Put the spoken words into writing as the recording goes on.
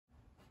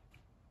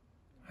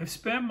I've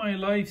spent my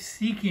life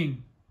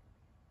seeking,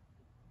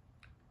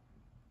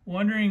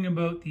 wondering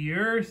about the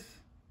earth,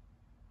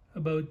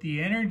 about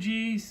the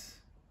energies,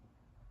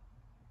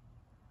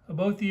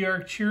 about the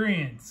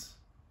Arcturians.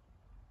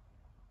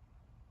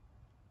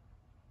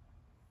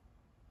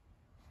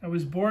 I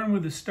was born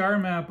with a star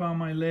map on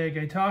my leg.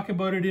 I talk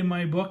about it in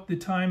my book, The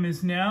Time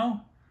Is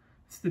Now.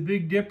 It's the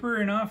Big Dipper,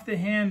 and off the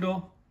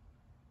handle,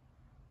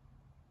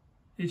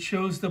 it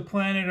shows the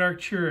planet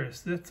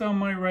Arcturus. That's on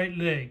my right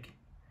leg.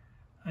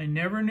 I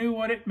never knew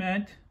what it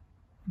meant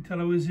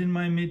until I was in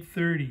my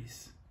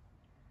mid-30s.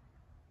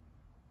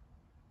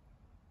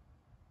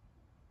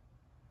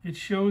 It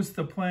shows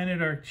the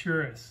planet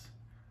Arcturus.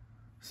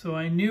 So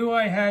I knew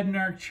I had an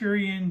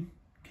Arcturian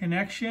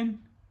connection,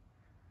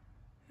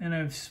 and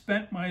I've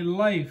spent my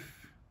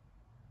life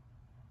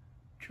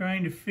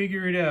trying to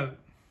figure it out,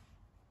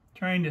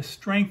 trying to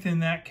strengthen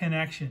that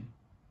connection.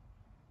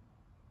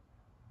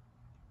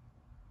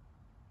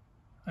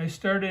 I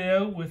started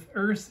out with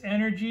Earth's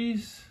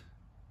energies,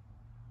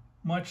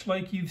 much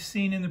like you've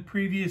seen in the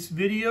previous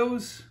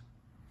videos.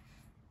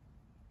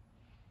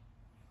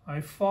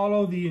 I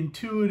follow the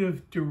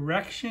intuitive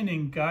direction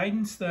and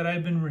guidance that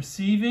I've been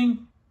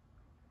receiving.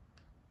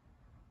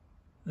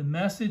 The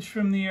message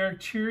from the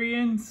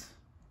Arcturians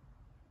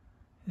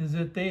is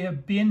that they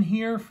have been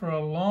here for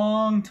a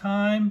long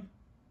time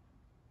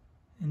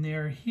and they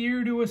are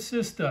here to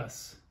assist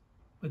us,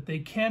 but they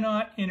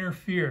cannot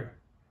interfere.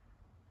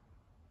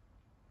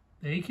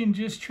 They can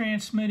just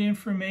transmit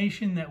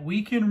information that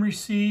we can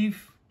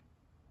receive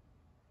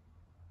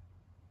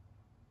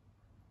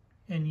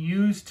and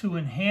use to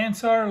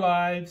enhance our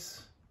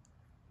lives,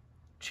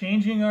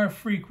 changing our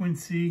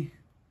frequency,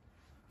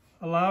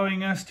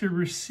 allowing us to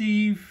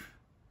receive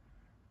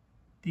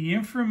the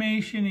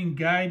information and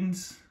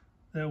guidance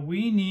that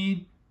we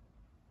need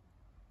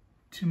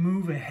to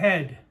move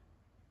ahead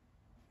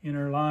in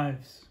our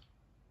lives.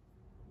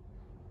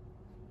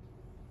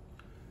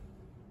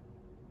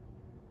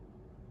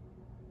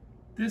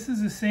 This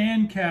is a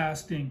sand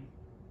casting.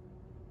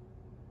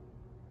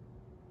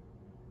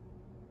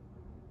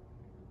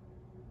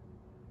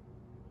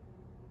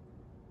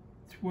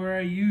 It's where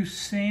I use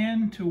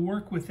sand to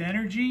work with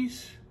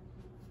energies,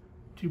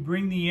 to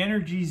bring the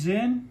energies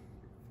in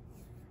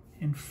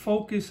and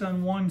focus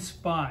on one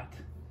spot.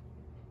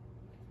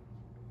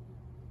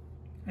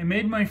 I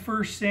made my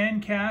first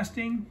sand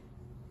casting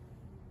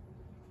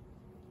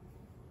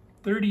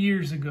 30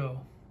 years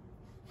ago,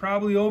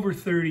 probably over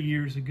 30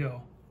 years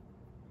ago.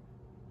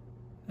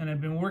 And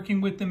I've been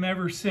working with them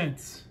ever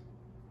since.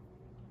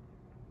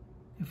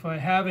 If I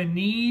have a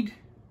need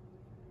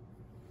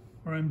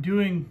or I'm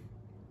doing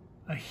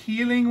a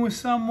healing with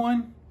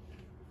someone,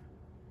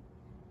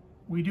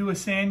 we do a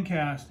sand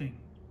casting.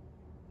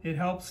 It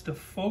helps to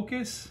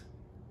focus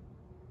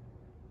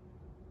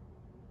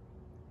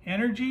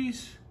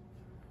energies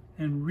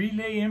and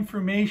relay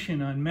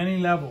information on many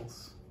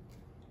levels.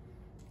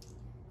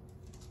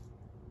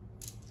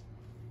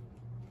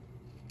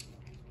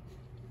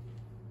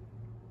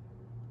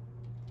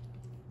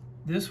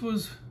 This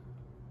was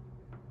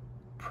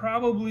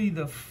probably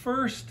the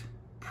first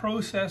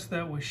process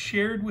that was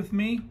shared with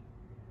me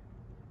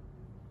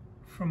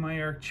from my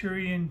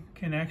Arcturian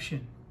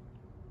connection.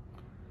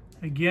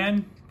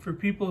 Again, for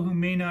people who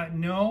may not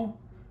know,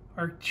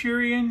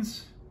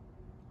 Arcturians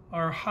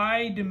are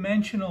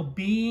high-dimensional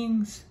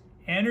beings,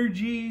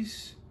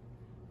 energies.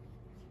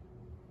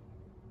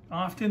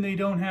 Often they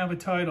don't have a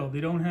title,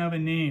 they don't have a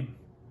name,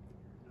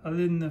 other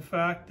than the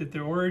fact that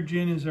their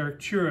origin is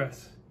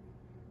Arcturus.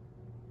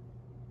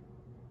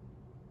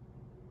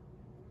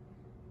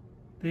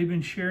 They've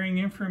been sharing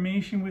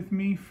information with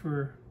me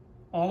for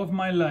all of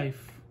my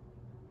life.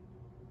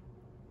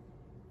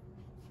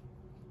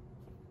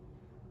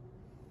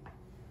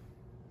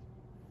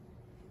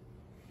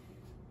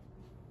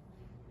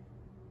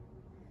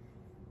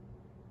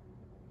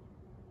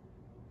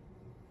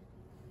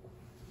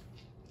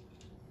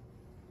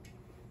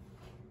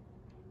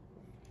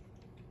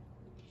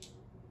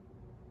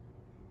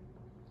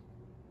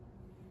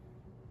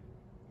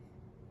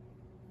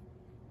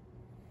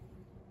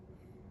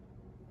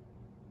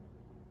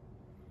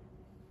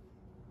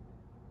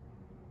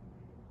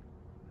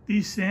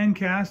 These sand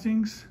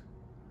castings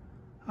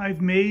I've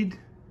made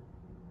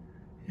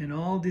in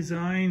all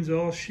designs,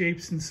 all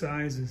shapes and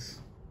sizes.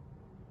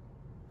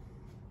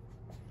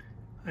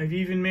 I've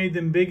even made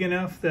them big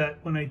enough that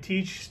when I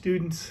teach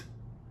students,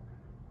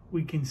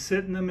 we can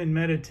sit in them and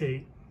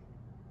meditate.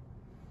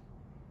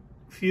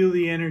 Feel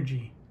the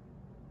energy.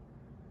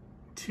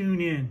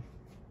 Tune in.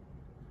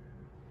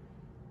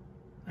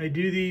 I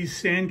do these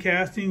sand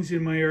castings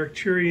in my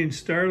Arcturian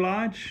Star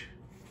Lodge.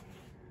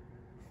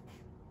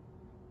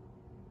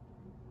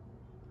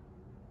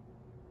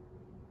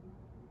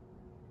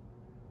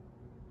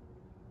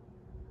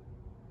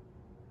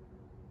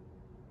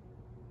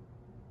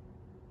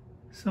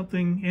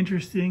 Something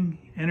interesting,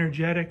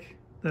 energetic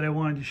that I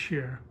wanted to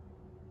share.